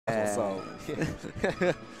So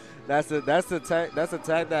that's a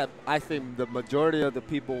tag that I think the majority of the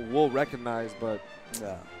people will recognize. But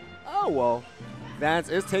Yeah. oh well, Vance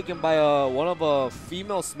is taken by one of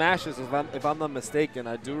female smashers, if I'm not mistaken.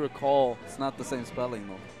 I do recall. It's not the same spelling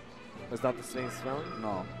though. It's not the same spelling.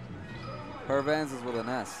 No. Her Vans is with an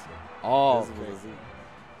S. Oh, This is with a Z.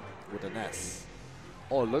 with an S.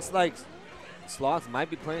 Oh, it looks like Slox might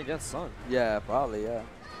be playing against Sunn. Yeah, probably, yeah.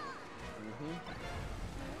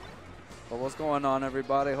 But what's going on,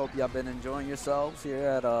 everybody? Hope y'all been enjoying yourselves here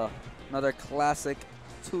at another classic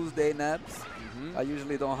Tuesday Nebs. I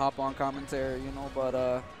usually don't hop on commentary, you know,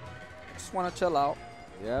 but just want to chill out.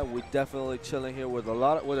 Yeah, we definitely chilling here with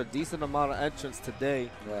a decent amount of entrants today.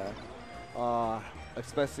 Yeah.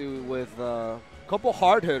 Especially with a couple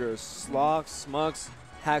hard hitters, Slox, Smugs,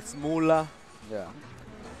 Hax Mula, Yeah.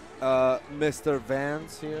 Mr.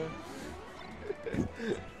 Vance here.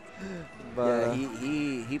 But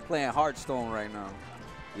yeah, he playing Hearthstone right now.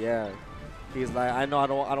 yeah, he's like, I know I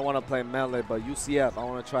don't want to play Melee, but UCF, I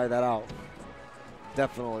want to try that out.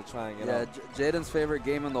 Definitely trying it out. Yeah, Jaden's favorite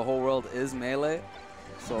game in the whole world is Melee,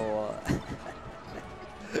 so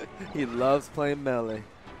he loves playing Melee.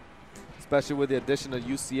 Especially with the addition of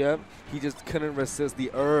UCF, he just couldn't resist the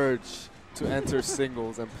urge to enter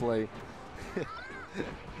singles and play.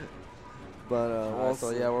 But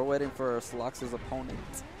also, yeah, we're waiting for Slox's opponent.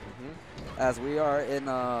 As we are in,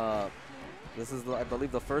 this is, I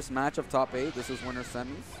believe, the first match of top 8. This is winner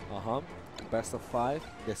semis. Best of 5,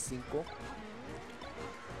 de 5.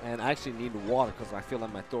 And I actually need water because I feel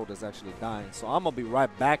like my throat is actually dying. So I'm going to be right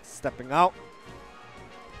back, stepping out.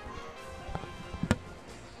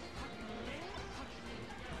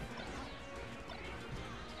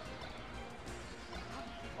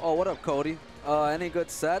 Oh, what up, Cody? Any good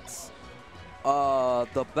sets?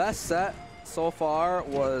 The best set so far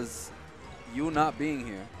was you not being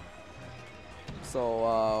here.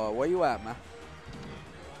 So, where you at, man?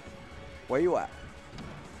 Where you at?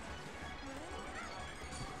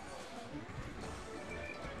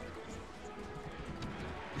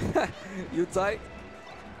 You tight?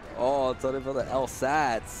 Oh, sorry for the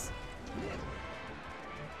LSATs.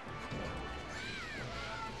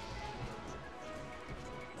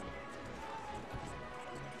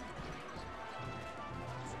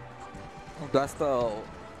 That's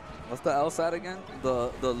what's the LSAT again?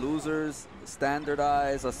 The losers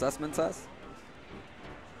standardized assessment test?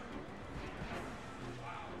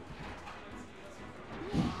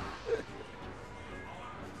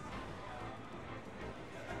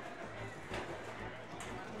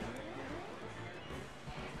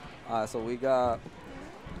 Alright, so we got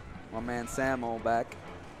my man Sammo back.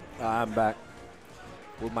 I'm back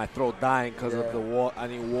with my throat dying because of the water. I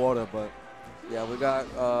need water, but yeah, we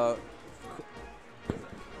got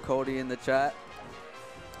Cody in the chat.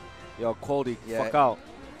 Yo, Cody, fuck out.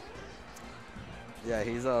 Yeah,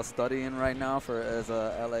 he's studying right now for his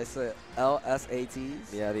LSATs.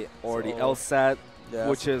 Yeah, the LSAT, yeah,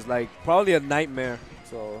 which is like probably a nightmare.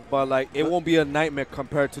 So, but like it won't be a nightmare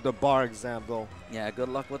compared to the bar exam, though. Yeah, good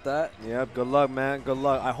luck with that. Yeah, good luck, man. Good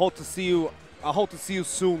luck. I hope to see you. I hope to see you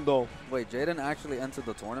soon, though. Wait, Jaden actually entered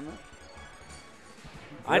the tournament?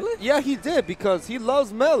 Really? Yeah, he did because he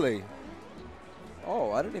loves Melee.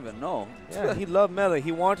 Oh, I didn't even know. Yeah, he loved Melee.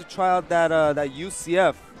 He wanted to try out that that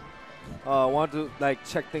UCF. Wanted to like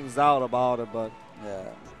check things out about it, but yeah.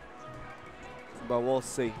 But we'll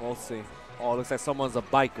see. We'll see. Oh, looks like someone's a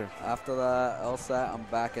biker. After that LSAT, I'm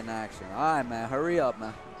back in action. All right, man. Hurry up,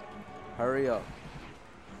 man. Hurry up.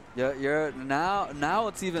 You're now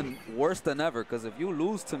it's even worse than ever because if you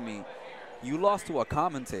lose to me, you lost to a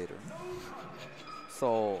commentator.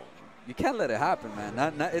 So you can't let it happen,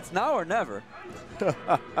 man. It's now or never.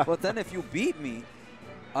 But then if you beat me,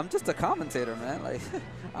 I'm just a commentator, man. Like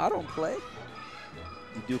I don't play.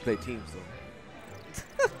 You do play teams,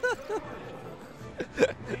 though.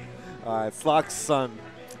 All right, Slox, Sunn,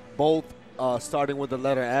 both starting with the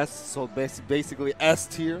letter S, so basically S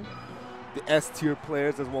tier. The S tier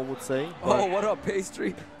players, as one would say. Oh, what up,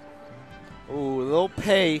 Pastry? Ooh, Lil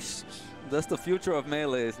Paste. That's the future of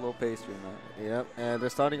Melee, is Lil Pastry, man. Yep, and they're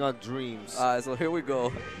starting on Dreams. All right, so here we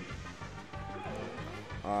go.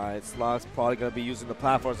 All right, Slox probably going to be using the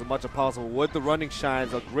platform as much as possible with the running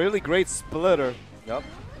shines. A really great splitter. Yep.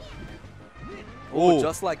 Ooh,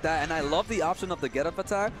 just like that. And I love the option of the get-up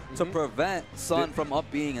attack to prevent Sunn from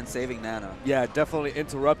up-being and saving Nana. Yeah, definitely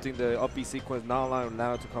interrupting the up-B sequence, not allowing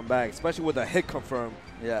Nana to come back, especially with the hit confirm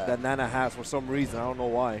that Nana has for some reason. I don't know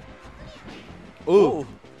why. Ooh.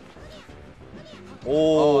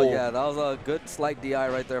 Oh, yeah, that was a good slight DI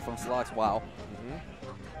right there from Slox. Wow.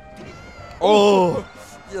 Oh,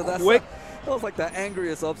 yeah, That was like the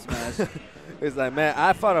angriest up smash. It's like, man,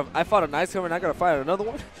 I fought an ice cover and I gotta fight another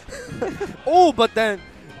one. Oh, but then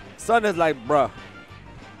Sunn is like, bruh.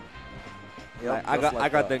 Yep, I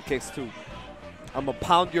got them kicks too. I'm gonna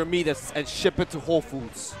pound your meat and ship it to Whole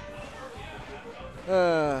Foods.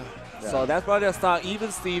 So that's probably a start.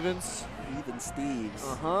 Even Stevens. Even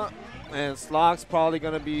Steves. And Slox probably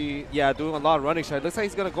going to be, doing a lot of running shot. Looks like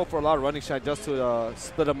he's going to go for a lot of running shot just to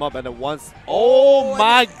split him up. And then once, oh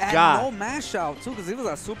my God. And no mash out, too, because he was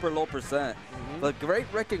at super low percent. But great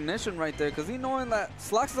recognition right there, because he knowing that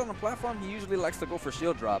Slox is on the platform, he usually likes to go for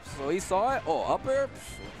shield drops. So he saw it. Oh, up air.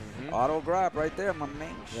 Auto grab right there, my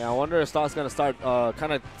man. Yeah, I wonder if Slox going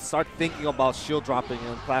to start thinking about shield dropping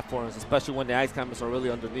in platforms, especially when the ice climbers are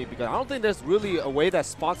really underneath. Because I don't think there's really a way that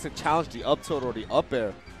Spox can challenge the up tilt or the up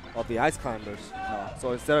air of the ice climbers. No.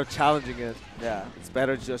 So instead of challenging it, it's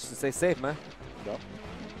better just to stay safe, man.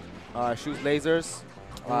 Yep. Shoots lasers.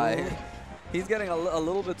 He's getting a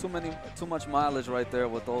little bit too much mileage right there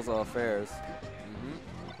with those fares.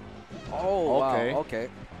 Oh, okay. Wow. Okay.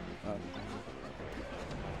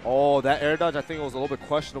 Oh, that air dodge, I think it was a little bit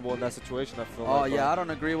questionable in that situation, I feel like. Oh, yeah, I don't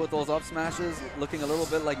agree with those up smashes. Looking a little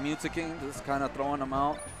bit like Mutaking, just kind of throwing them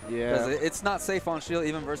out. Yeah. Because it's not safe on shield,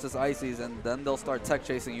 even versus Ices, and then they'll start tech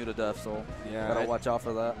chasing you to death, so gotta watch out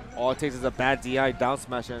for that. All it takes is a bad DI down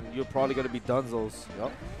smash, and you're probably going to be dunzos.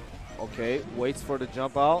 Yep. Okay, waits for the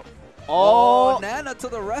jump out. Oh! Nana to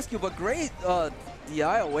the rescue, but great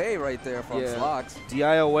DI away right there from Slox.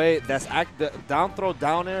 DI away. The down throw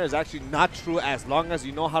down air is actually not true as long as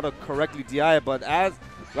you know how to correctly DI it. But as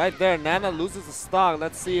right there, Nana loses the stock.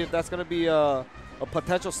 Let's see if that's going to be a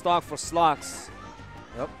potential stock for Slox.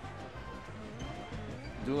 Yep.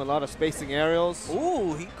 Doing a lot of spacing aerials.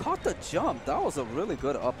 Ooh, he caught the jump. That was a really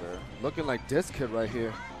good up air. Looking like this kid right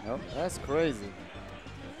here. Yep. That's crazy.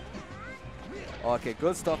 Okay,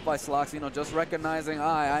 good stuff by Slox. You know, just recognizing,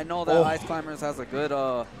 I know that Ice Climbers has a good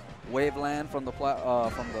wave land from the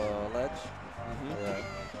ledge.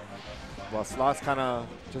 Well, Slox kind of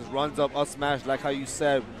just runs up smash like how you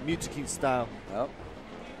said, Mutaking style. Yep.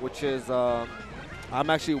 Which is, I'm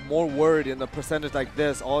actually more worried in the percentage like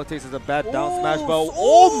this. All it takes is a bad down smash, but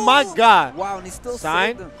oh my God! Wow, and he still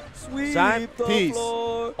saved him. Sweep the peace.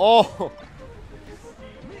 Floor. Oh.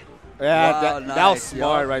 Yeah, wow, that was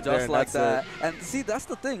smart right just there. Just like that. And see, that's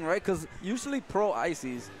the thing, right? Because usually pro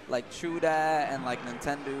Ices, like Chuda and like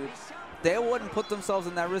Nintendudes, they wouldn't put themselves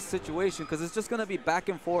in that risk situation because it's just going to be back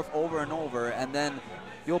and forth over and over. And then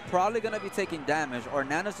you're probably going to be taking damage, or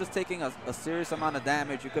Nana's just taking a serious amount of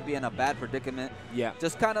damage. You could be in a bad predicament. Yeah.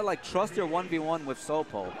 Just kind of like trust your 1v1 with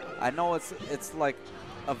Sopo. I know it's like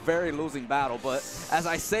a very losing battle, but as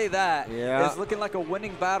I say that, it's looking like a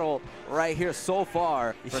winning battle right here so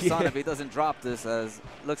far for Sunn if he doesn't drop this, as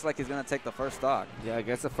looks like he's going to take the first stock. Yeah, I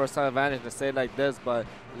guess the first time advantage to say it like this, but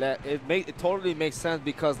it totally makes sense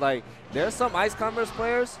because like there's some Ice Climbers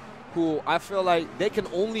players who I feel like they can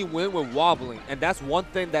only win with wobbling, and that's one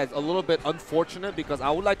thing that's a little bit unfortunate because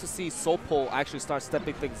I would like to see Sopo actually start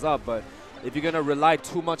stepping things up, but if you're going to rely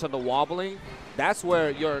too much on the wobbling, that's where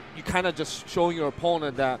you kind of just showing your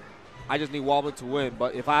opponent that I just need wobbling to win.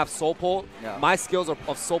 But if I have Sopo, my skills of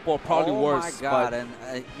Sopo are probably worse. Oh, my God.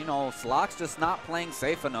 And, you know, Slox just not playing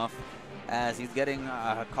safe enough as he's getting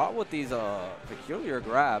caught with these peculiar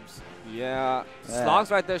grabs. Yeah. Slox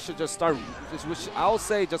right there should just start, I would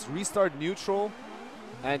say just restart neutral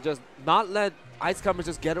and just not let Ice Climbers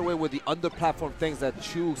just get away with the under-platform things that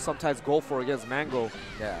Chu sometimes go for against Mango.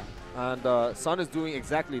 Yeah. And Sunn is doing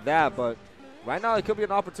exactly that, but right now it could be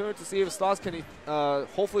an opportunity to see if Slox can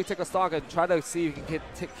hopefully take a stock and try to see if he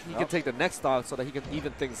can take the next stock so that he can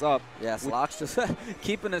even things up. Yeah, Slox just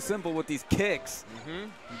keeping it simple with these kicks.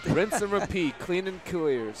 Rinse and repeat, clean and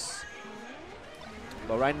clears.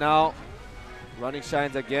 But right now, running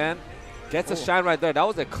shines again. Gets a shine right there. That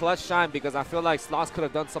was a clutch shine because I feel like Slox could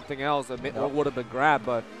have done something else and would have been grabbed,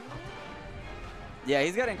 but yeah,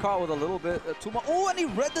 he's getting caught with a little bit too much. Oh, and he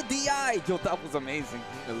read the DI. Yo, that was amazing.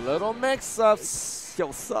 A little mix-ups.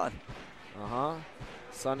 Yo, Sunn.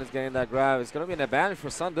 Sunn is getting that grab. It's going to be an advantage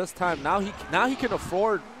for Sunn this time. Now he can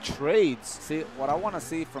afford trades. See, what I want to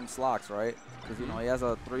see from Slox, right? Because, you know, he has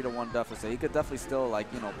a 3-1 deficit. He could definitely still, like,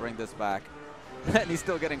 you know, bring this back. And he's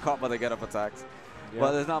still getting caught by the get-up attacks. Yeah.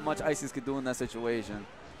 But there's not much Ices could do in that situation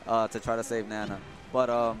to try to save Nana.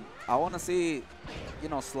 But I want to see, you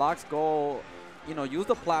know, Slox go, you know, use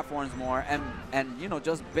the platforms more and you know,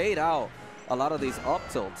 just bait out a lot of these up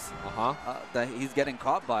tilts that he's getting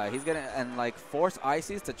caught by. He's getting, and like force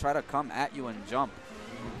Ices to try to come at you and jump.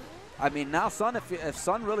 I mean, now Sunn, if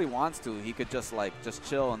Sunn really wants to, he could just like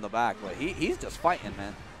chill in the back, but he's just fighting,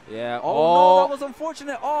 man. Yeah. Oh, no, that was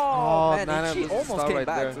unfortunate. Oh, man, Nana she loses the almost start came right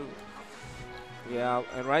back, there. too. Yeah,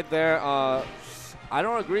 and right there, I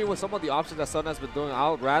don't agree with some of the options that Sunn has been doing. I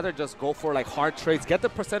would rather just go for like hard trades, get the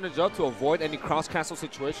percentage up to avoid any cross cancel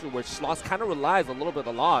situation, which Slox kind of relies a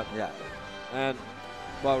lot. Yeah.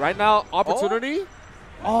 But right now, opportunity.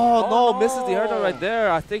 Oh, no, misses the air dart right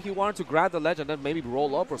there. I think he wanted to grab the ledge and then maybe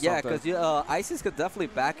roll up or something. Yeah, because Ices could definitely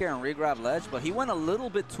back air and re-grab ledge, but he went a little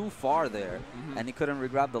bit too far there, and he couldn't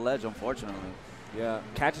re-grab the ledge, unfortunately. Yeah,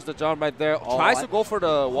 catches the jump right there. Tries to go for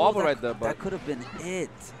the wobble right there, but that could have been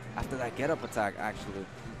it after that get-up attack, actually.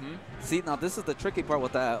 See, now this is the tricky part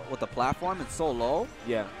with the platform. It's so low.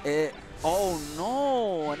 Yeah. Oh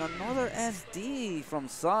no! And another SD from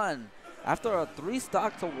Sunn after a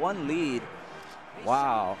 3-stock to 1 lead.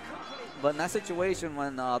 Wow. But in that situation,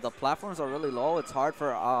 when the platforms are really low, it's hard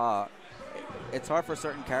for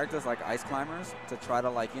certain characters like ice climbers to try to,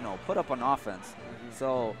 like, you know, put up an offense.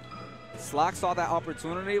 So Slox saw that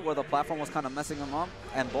opportunity where the platform was kind of messing him up,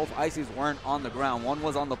 and both ices weren't on the ground. One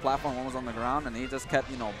was on the platform, one was on the ground, and he just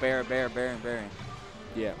kept, you know, bearing.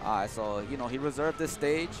 Yeah. All right, so, you know, he reserved this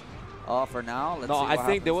stage for now. Let's see I what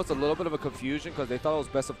think there happens. was a little bit of a confusion because they thought it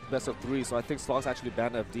was best of 3, so I think Slox actually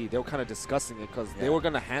banned FD. They were kind of discussing it because they were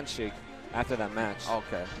going to handshake after that match.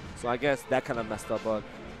 Okay. So I guess that kind of messed up, but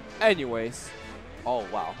anyways. Oh,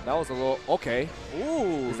 wow. That was a little, okay.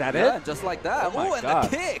 Ooh. Is that yeah, it? just like that. Oh my Ooh, and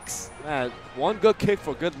God. the kicks. Man, one good kick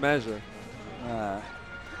for good measure. All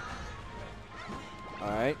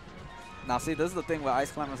right. Now, see, this is the thing with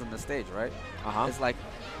ice climbers on the stage, right? It's like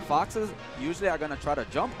foxes usually are going to try to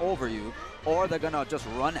jump over you, or they're going to just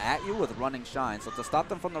run at you with running shine. So to stop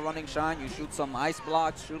them from the running shine, you shoot some ice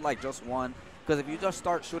blocks, shoot like just one. Because if you just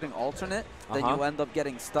start shooting alternate, then you end up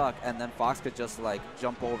getting stuck, and then Fox could just like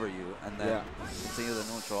jump over you and then continue the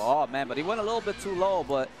neutral. Oh, man, but he went a little bit too low,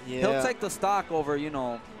 but he'll take the stock over, you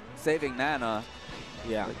know, saving Nana.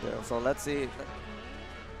 Yeah. So let's see.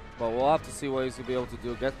 But we'll have to see what he's going to be able to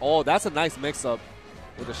do. Oh, that's a nice mix-up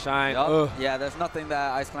with the shine. Yeah, there's nothing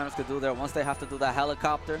that ice climbers could do there. Once they have to do that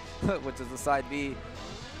helicopter, which is the side B.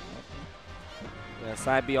 Yeah,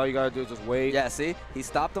 side B, all you got to do is just wait. Yeah, see? He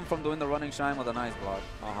stopped him from doing the running shine with a nice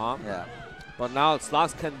block. Yeah. But now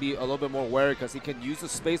Slox can be a little bit more wary because he can use the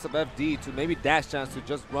space of FD to maybe dash chance to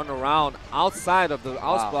just run around outside of the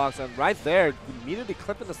outs blocks. And right there, immediately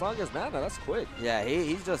clipping the song against Nana. That's quick. Yeah,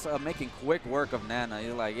 he's just making quick work of Nana.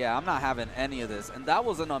 He's like, yeah, I'm not having any of this. And that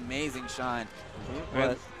was an amazing shine.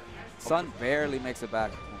 But Sunn barely makes it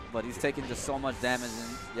back. But he's taking just so much damage.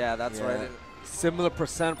 And yeah, that's right. Similar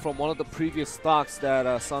percent from one of the previous stocks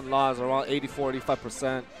that Sunn lost, around 84,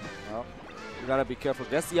 85%. You gotta be careful.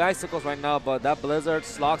 Gets the icicles right now, but that Blizzard,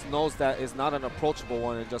 Slox knows that is not an approachable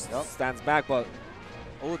one. It just stands back, but...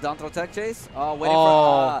 Oh, down throw tech chase. Oh, waiting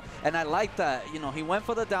for... and I like that. You know, he went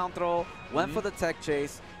for the down throw, went for the tech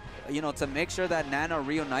chase, you know, to make sure that Nana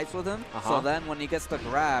reunites with him. So then when he gets the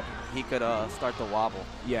grab, he could start to wobble.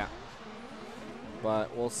 Yeah.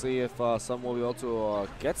 But we'll see if Sunn will be able to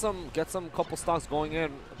get some couple stocks going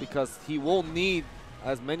in, because he will need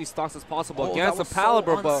as many stocks as possible against the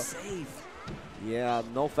Paliber. But yeah,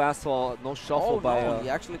 no fastball, no shuffle by. He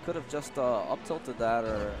actually could have just up tilted that,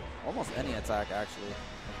 or almost any attack actually.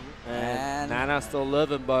 And Nana's still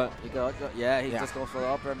living, but he just goes for the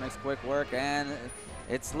upper, makes quick work, and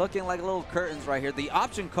it's looking like little curtains right here. The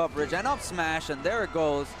option coverage and up smash, and there it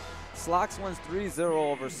goes. Slox wins 3-0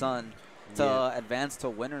 over Sunn to advance to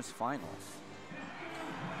winners finals.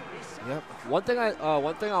 Yep. One thing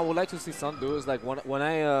I would like to see Sunn do is, like, when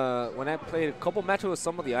I played a couple matches with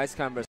some of the ice climbers.